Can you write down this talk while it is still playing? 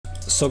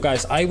So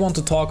guys, I want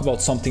to talk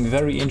about something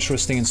very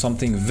interesting and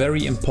something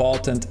very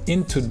important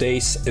in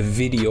today's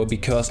video,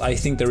 because I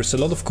think there is a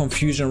lot of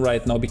confusion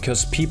right now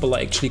because people are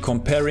actually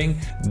comparing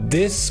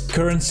this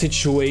current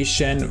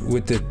situation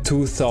with the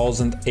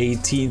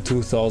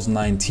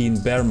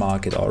 2018-2019 bear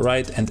market, all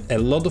right? And a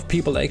lot of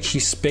people are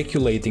actually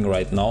speculating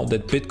right now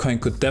that Bitcoin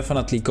could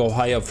definitely go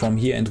higher from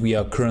here and we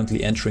are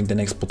currently entering the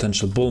next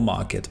potential bull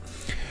market.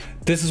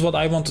 This is what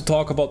I want to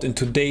talk about in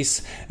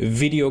today's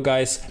video,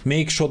 guys.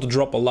 Make sure to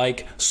drop a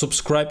like,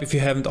 subscribe if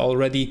you haven't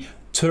already,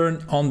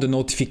 turn on the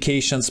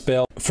notifications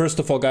bell. First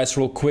of all, guys,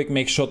 real quick,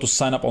 make sure to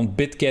sign up on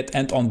BITGET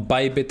and on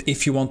BYBIT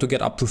if you want to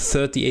get up to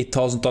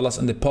 $38,000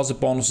 in deposit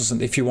bonuses,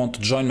 and if you want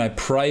to join my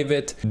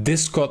private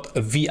Discord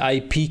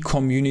VIP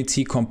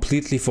community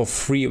completely for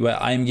free, where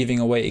I'm giving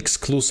away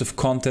exclusive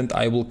content.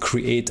 I will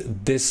create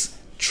this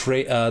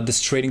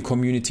trading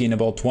community in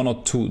about 1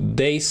 or 2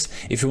 days.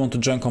 If you want to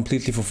join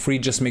completely for free,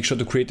 just make sure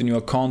to create a new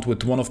account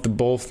with one of the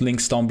both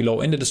links down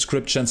below in the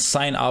description.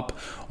 Sign up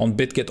on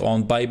BitGet or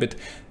on BYBIT,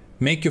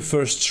 make your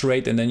first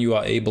trade, and then you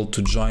are able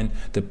to join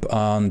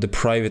the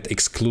private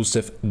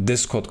exclusive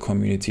Discord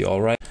community. All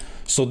right,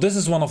 so this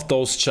is one of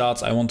those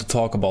charts I want to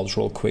talk about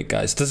real quick,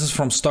 guys. This is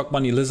from Stock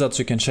Money Lizard, so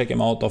you can check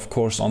him out, of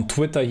course, on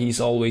Twitter.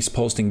 He's always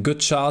posting good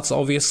charts,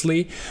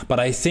 obviously, but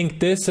I think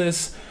this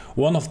is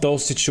one of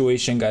those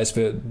situations, guys,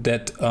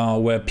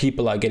 where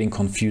people are getting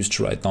confused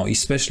right now,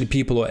 especially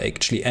people who are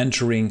actually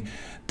entering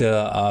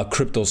the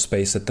crypto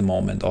space at the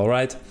moment. All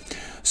right,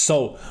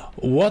 so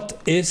what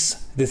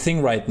is the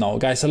thing right now,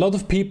 guys? A lot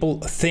of people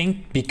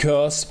think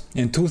because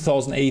in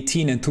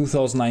 2018 and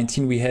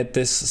 2019 we had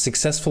this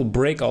successful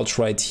breakout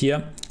right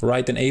here,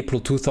 right in April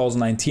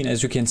 2019.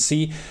 As you can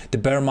see, the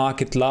bear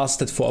market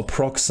lasted for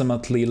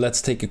approximately,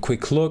 let's take a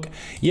quick look,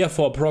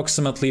 for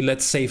approximately,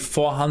 let's say,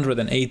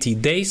 480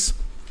 days.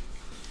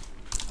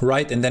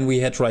 Right, and then we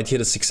had right here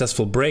the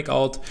successful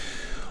breakout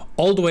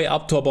all the way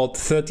up to about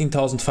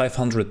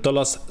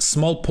 $13,500,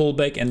 small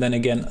pullback, and then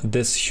again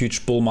this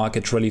huge bull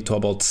market rally to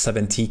about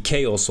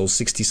 70k or so,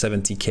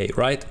 60-70k,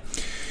 right?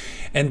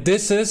 And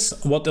this is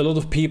what a lot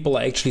of people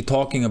are actually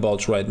talking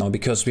about right now,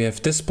 because we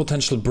have this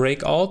potential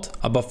breakout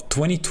above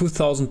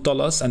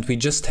 $22,000, and we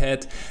just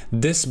had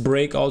this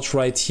breakout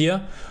right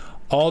here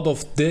out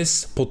of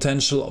this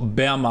potential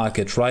bear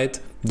market, right?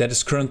 That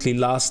is currently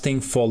lasting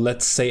for,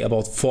 let's say,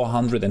 about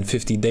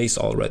 450 days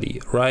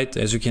already, right?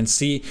 As you can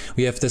see,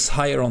 we have this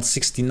high around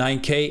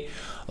 69k,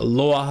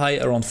 lower high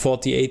around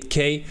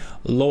 48k,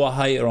 lower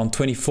high around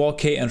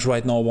 24k, and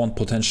right now one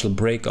potential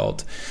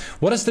breakout.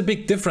 What is the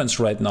big difference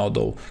right now,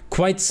 though?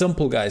 Quite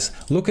simple, guys.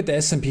 Look at the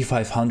S&P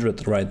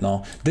 500 right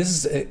now. This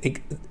is a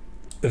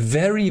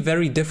very,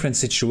 very different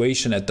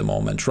situation at the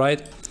moment,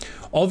 right?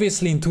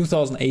 Obviously in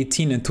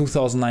 2018 and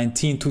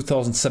 2019,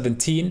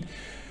 2017,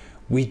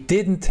 we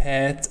didn't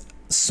had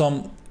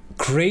some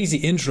crazy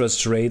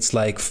interest rates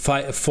like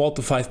 4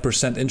 to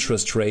 5%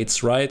 interest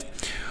rates, right?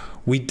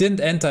 We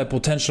didn't enter a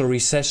potential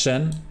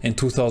recession in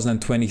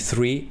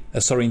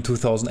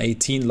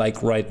 2018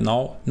 like right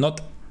now.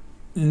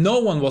 No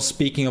one was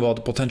speaking about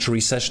a potential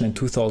recession in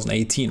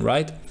 2018,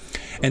 right?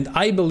 And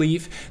I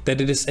believe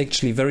that it is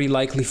actually very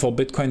likely for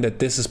Bitcoin that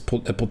this is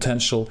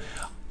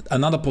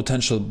another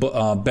potential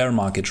bear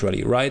market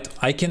rally, right?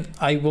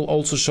 I will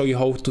also show you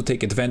how to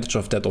take advantage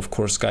of that, of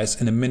course, guys,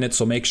 in a minute,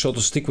 so make sure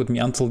to stick with me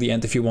until the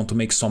end if you want to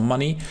make some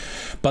money.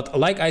 But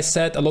like I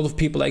said, a lot of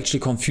people are actually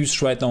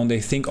confused right now, and they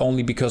think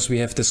only because we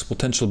have this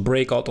potential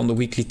breakout on the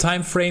weekly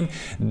time frame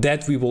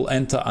that we will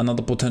enter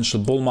another potential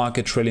bull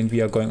market rally, and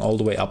we are going all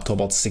the way up to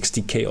about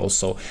 60k or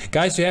so.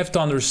 Guys, you have to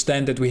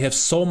understand that we have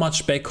so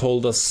much back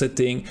holders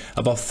sitting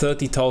above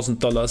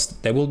 $30,000.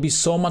 There will be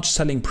so much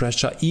selling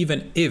pressure,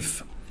 even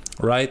if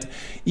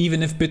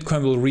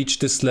Bitcoin will reach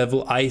this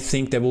level. I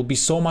think there will be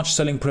so much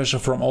selling pressure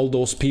from all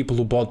those people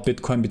who bought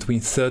Bitcoin between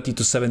 30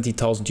 to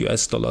 70,000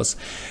 US dollars.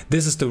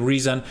 This is the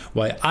reason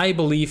why I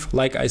believe,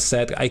 like I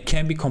said, I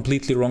can be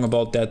completely wrong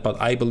about that, but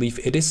I believe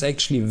it is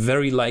actually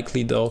very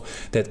likely, though,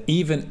 that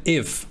even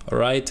if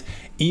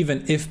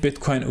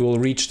Bitcoin will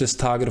reach this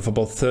target of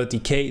about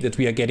 30k, that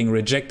we are getting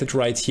rejected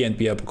right here and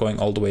we are going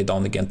all the way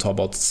down again to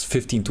about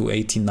 15 to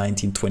 18,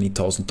 19,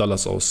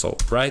 $20,000 or so,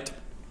 right?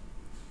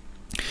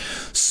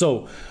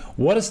 So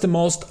what is the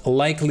most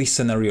likely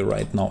scenario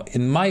right now?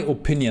 In my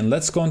opinion,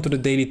 let's go into the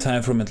daily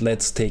time frame and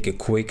let's take a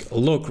quick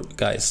look,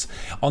 guys.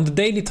 On the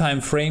daily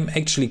time frame,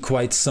 actually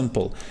quite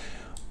simple.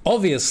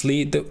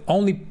 Obviously, the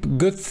only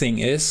good thing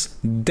is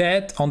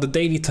that on the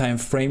daily time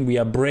frame we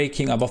are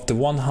breaking above the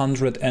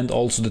 100 and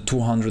also the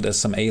 200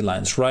 SMA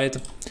lines, right?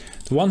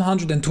 The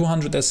 100 and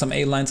 200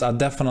 SMA lines are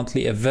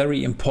definitely a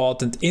very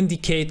important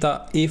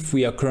indicator if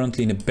we are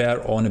currently in a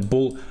bear or in a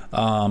bull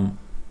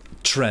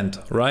trend,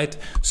 right?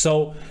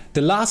 So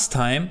the last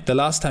time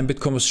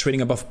Bitcoin was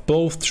trading above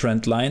both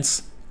trend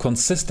lines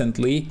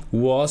consistently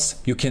was,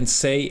 you can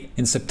say,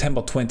 in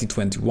September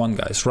 2021,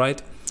 guys,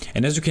 right?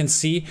 And as you can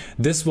see,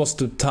 this was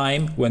the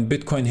time when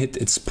Bitcoin hit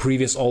its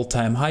previous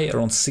all-time high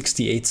around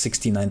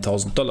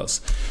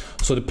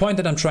 $69,000. So the point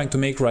that I'm trying to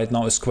make right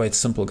now is quite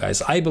simple,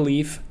 guys. I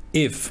believe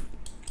if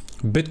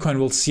Bitcoin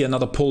will see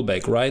another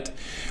pullback, right?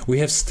 We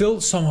have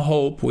still some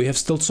hope.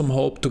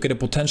 To get a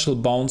potential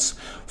bounce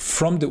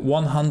from the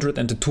 100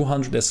 and the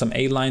 200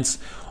 SMA lines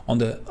on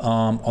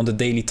the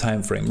daily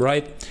time frame,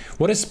 right?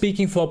 What is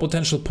speaking for a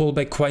potential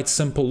pullback? Quite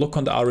simple. Look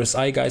on the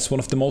RSI, guys. One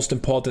of the most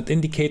important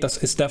indicators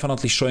is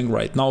definitely showing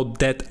right now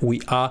that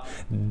we are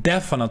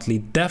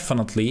definitely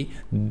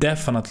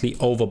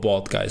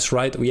overbought, guys,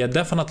 right? We are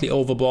definitely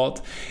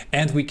overbought,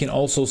 and we can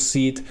also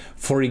see it,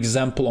 for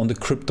example, on the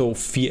crypto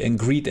fear and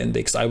greed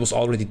index. I was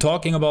already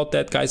talking about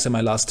that, guys, in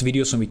my last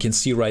videos, and we can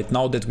see right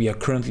now that we are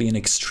currently in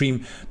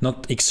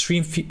not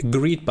extreme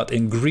greed, but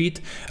in greed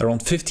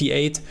around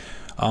 58.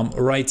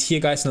 Right here,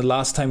 guys, and the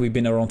last time we've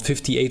been around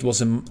 58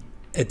 was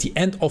at the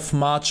end of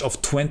March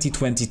of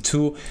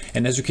 2022.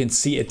 And as you can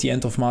see, at the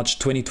end of March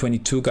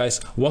 2022, guys,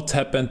 what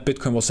happened?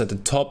 Bitcoin was at the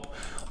top.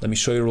 Let me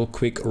show you real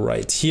quick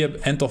right here.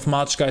 End of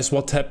March, guys,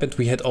 what happened?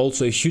 We had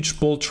also a huge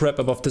bull trap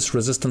above this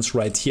resistance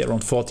right here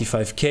around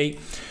 45K.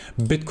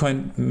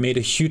 Bitcoin made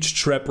a huge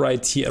trap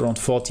right here around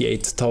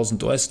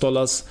 48,000 US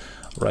dollars.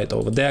 Right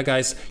over there,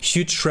 guys,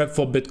 huge trap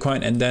for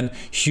Bitcoin, and then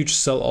huge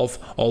sell off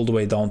all the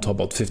way down to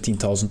about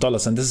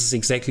 $15,000. And this is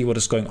exactly what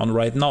is going on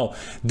right now.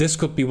 This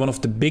could be one of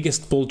the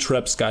biggest bull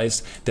traps,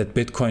 guys, that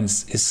Bitcoin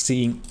is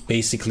seeing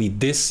basically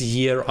this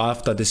year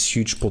after this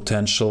huge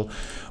potential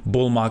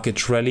bull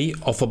market rally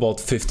of about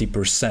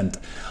 50%.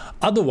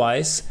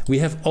 Otherwise, we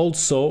have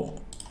also,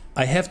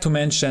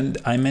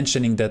 I'm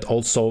mentioning that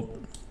also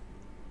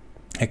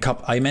a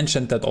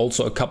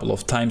couple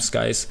of times,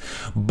 guys.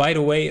 By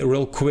the way,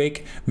 real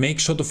quick, make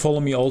sure to follow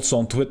me also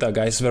on Twitter,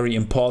 guys. Very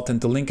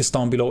important. The link is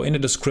down below in the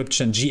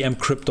description. GM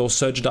Crypto,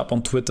 search it up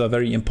on Twitter.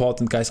 Very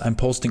important, guys. I'm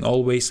posting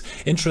always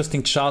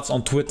interesting charts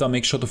on Twitter.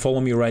 Make sure to follow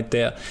me right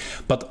there.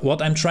 But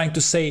what I'm trying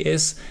to say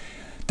is,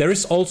 there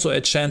is also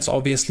a chance,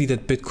 obviously,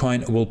 that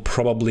Bitcoin will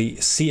probably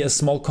see a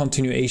small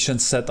continuation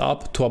set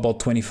up to about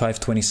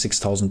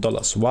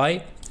 $25,000–26,000.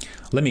 Why?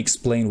 Let me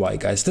explain why,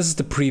 guys. This is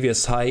the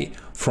previous high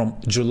from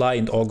July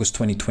and August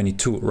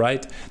 2022,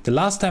 right? The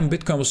last time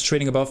Bitcoin was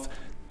trading above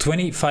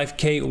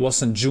 25K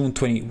was in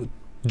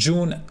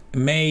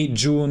May,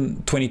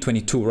 June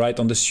 2022, right?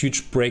 On this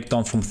huge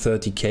breakdown from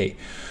 30K.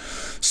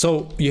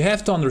 So you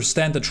have to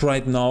understand that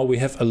right now we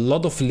have a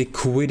lot of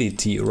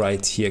liquidity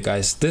right here,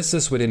 guys. This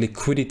is where the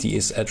liquidity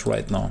is at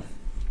right now.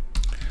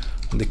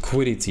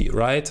 Liquidity,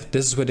 right?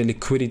 This is where the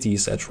liquidity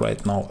is at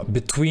right now,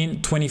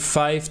 between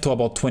 25 to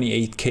about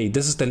 28K.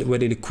 This is where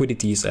the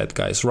liquidity is at,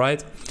 guys,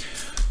 right?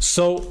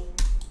 So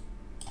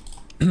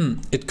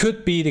it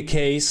could be the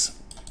case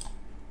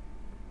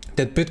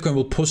that Bitcoin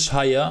will push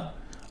higher,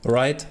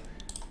 right?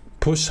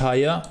 Push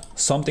higher,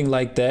 something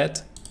like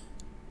that.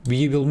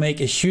 We will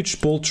make a huge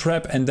bull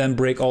trap and then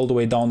break all the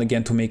way down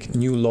again to make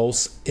new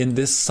lows in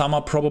this summer,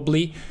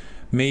 probably.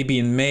 Maybe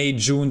in May,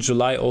 June,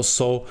 July or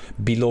so,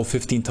 below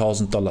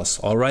 $15,000.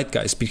 All right,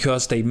 guys,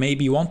 because they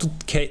maybe want to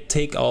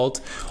take out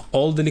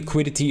all the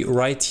liquidity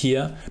right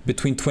here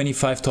between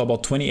 25 to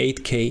about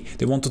 28K.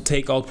 They want to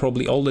take out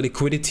probably all the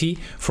liquidity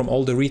from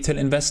all the retail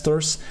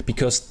investors,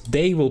 because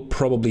they will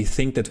probably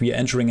think that we are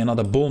entering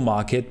another bull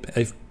market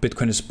if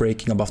Bitcoin is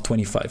breaking above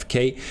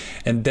 25K,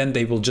 and then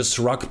they will just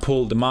rug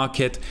pull the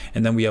market,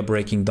 and then we are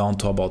breaking down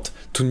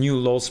to new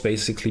lows,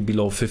 basically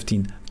below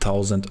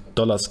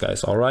 $15,000,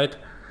 guys. All right.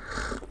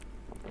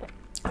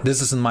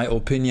 This is, in my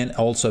opinion,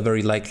 also a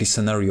very likely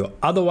scenario.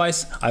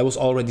 Otherwise, I was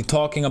already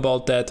talking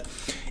about that.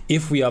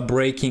 If we are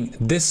breaking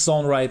this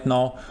zone right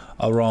now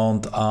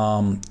around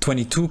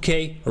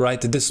 22K,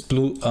 right, this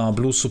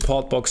blue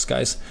support box,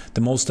 guys,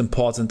 the most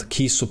important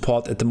key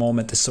support at the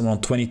moment is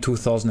around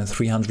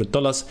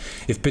 $22,300.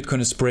 If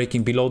Bitcoin is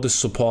breaking below this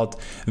support,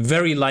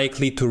 very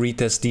likely to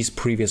retest these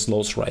previous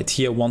lows right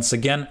here once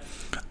again,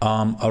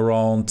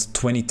 around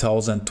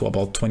 20,000 to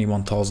about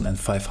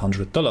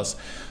 $21,500.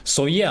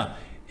 So yeah,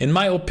 in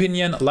my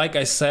opinion, like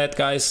I said,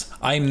 guys,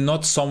 I'm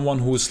not someone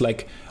who's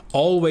like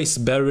always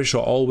bearish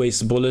or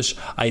always bullish.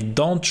 I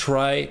don't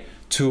try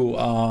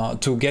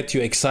to get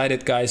you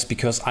excited, guys,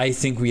 because I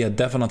think we are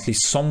definitely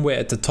somewhere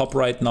at the top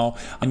right now.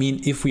 I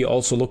mean, if we are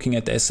also looking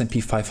at the S&P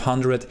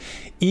 500,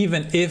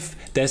 even if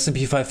the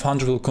S&P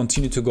 500 will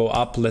continue to go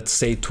up, let's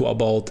say to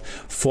about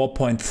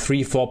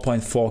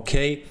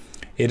 4.4K,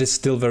 it is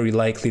still very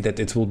likely that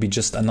it will be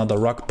just another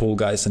rug pull,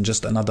 guys, and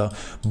just another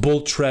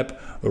bull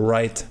trap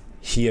right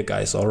here,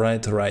 guys. All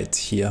right, right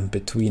here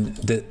between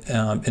the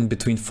in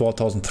between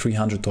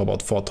 4,300 to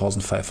about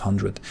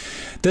 4,500.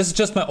 This is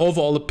just my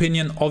overall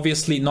opinion,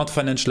 obviously not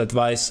financial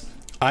advice.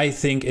 I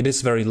think it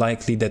is very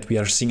likely that we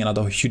are seeing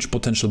another huge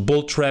potential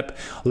bull trap.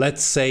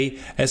 Let's say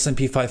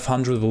S&P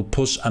 500 will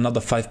push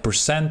another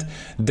 5%,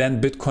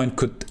 then Bitcoin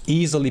could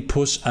easily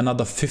push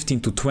another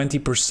 15 to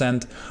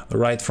 20%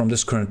 right from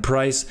this current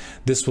price.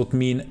 This would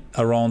mean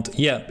around,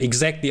 yeah,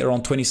 exactly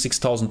around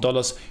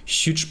 $26,000,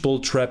 huge bull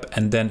trap,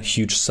 and then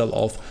huge sell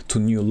off to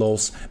new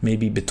lows,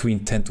 maybe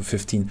between $10,000 to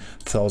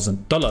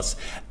 $15,000.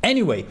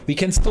 Anyway, we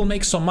can still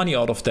make some money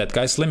out of that,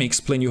 guys. Let me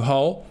explain you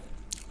how.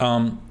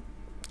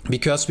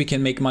 because we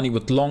can make money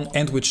with long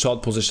and with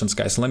short positions,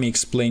 guys. Let me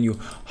explain you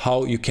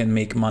how you can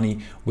make money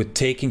with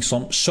taking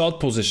some short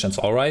positions.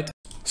 All right.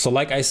 So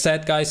like I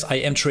said, guys, I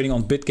am trading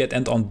on BITGET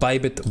and on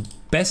BYBIT,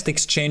 best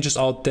exchanges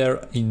out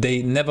there.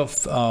 They never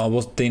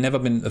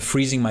been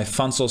freezing my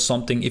funds or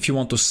something. If you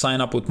want to sign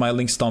up with my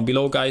links down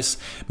below, guys,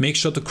 make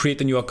sure to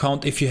create a new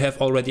account. If you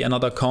have already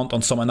another account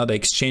on another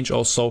exchange,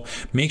 also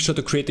make sure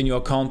to create a new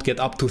account. Get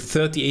up to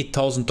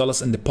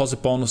 $38,000 in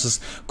deposit bonuses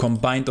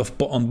combined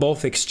on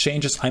both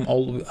exchanges. I'm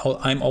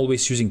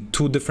always using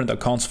 2 different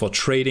accounts for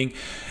trading,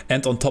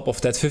 and on top of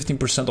that,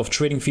 15% of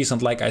trading fees.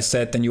 And like I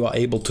said, then you are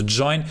able to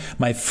join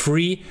my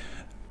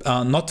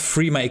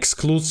my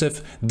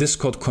exclusive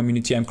Discord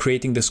community. I'm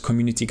creating this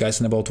community, guys,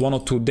 in about 1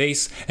 or 2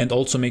 days. And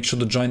also make sure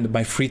to join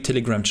my free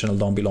Telegram channel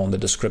down below in the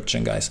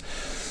description, guys.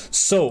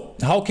 So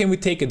how can we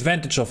take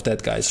advantage of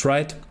that, guys,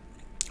 right?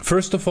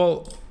 First of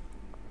all,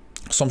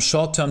 some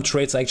short-term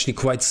trades are actually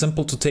quite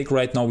simple to take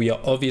right now. We are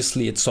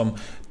obviously at some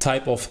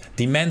type of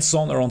demand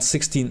zone around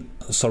 16.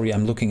 Sorry,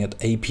 I'm looking at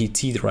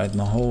APT right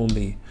now.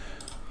 Holy.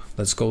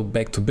 Let's go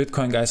back to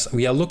Bitcoin, guys.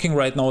 We are looking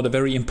right now at a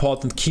very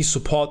important key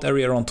support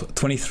area around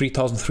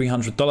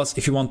 $23,300.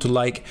 If you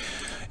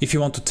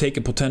want to take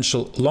a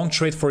potential long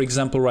trade, for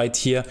example, right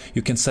here,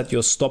 you can set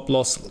your stop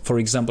loss, for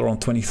example,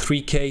 around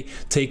 23K,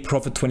 take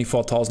profit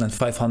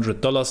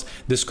 $24,500.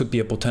 This could be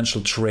a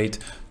potential trade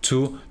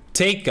to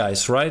take,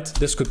 guys, right?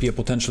 This could be a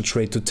potential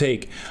trade to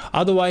take.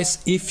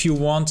 Otherwise, if you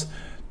want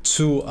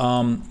to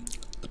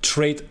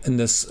trade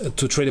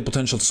a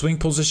potential swing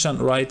position,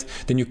 right,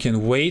 then you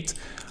can wait.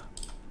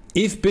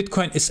 If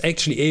Bitcoin is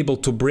actually able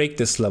to break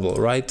this level,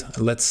 right,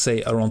 let's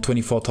say around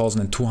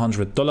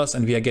 $24,200,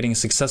 and we are getting a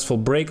successful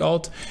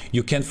breakout,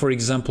 you can, for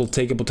example,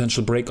 take a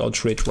potential breakout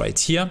trade right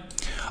here.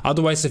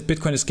 Otherwise, if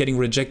Bitcoin is getting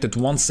rejected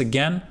once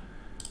again,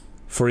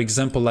 for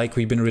example, like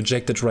we've been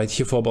rejected right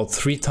here for about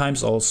 3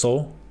 times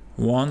also,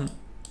 1,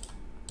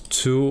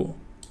 2,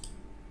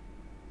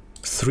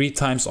 3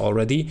 times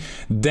already,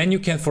 then you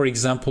can, for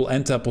example,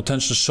 enter a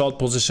potential short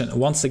position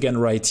once again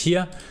right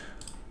here.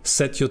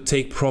 Set your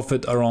take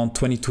profit around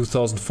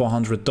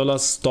 $22,400,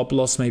 stop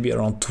loss maybe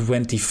around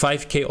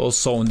 25K or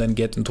so, and then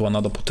get into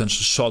another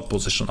potential short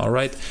position. All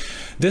right,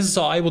 this is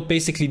how I would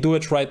basically do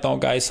it right now,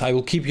 guys. I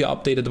will keep you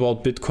updated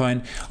about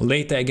Bitcoin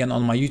later again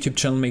on my YouTube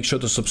channel. Make sure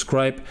to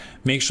subscribe,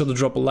 make sure to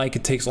drop a like.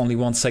 It takes only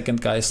 1 second,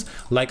 guys.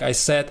 Like I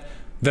said,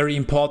 very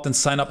important,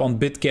 sign up on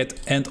BITGET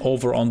and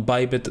over on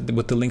BYBIT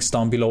with the links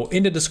down below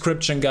in the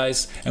description,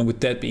 guys. And with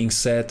that being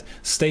said,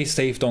 stay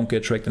safe, don't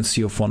get tricked, and see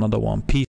you for another one. Peace.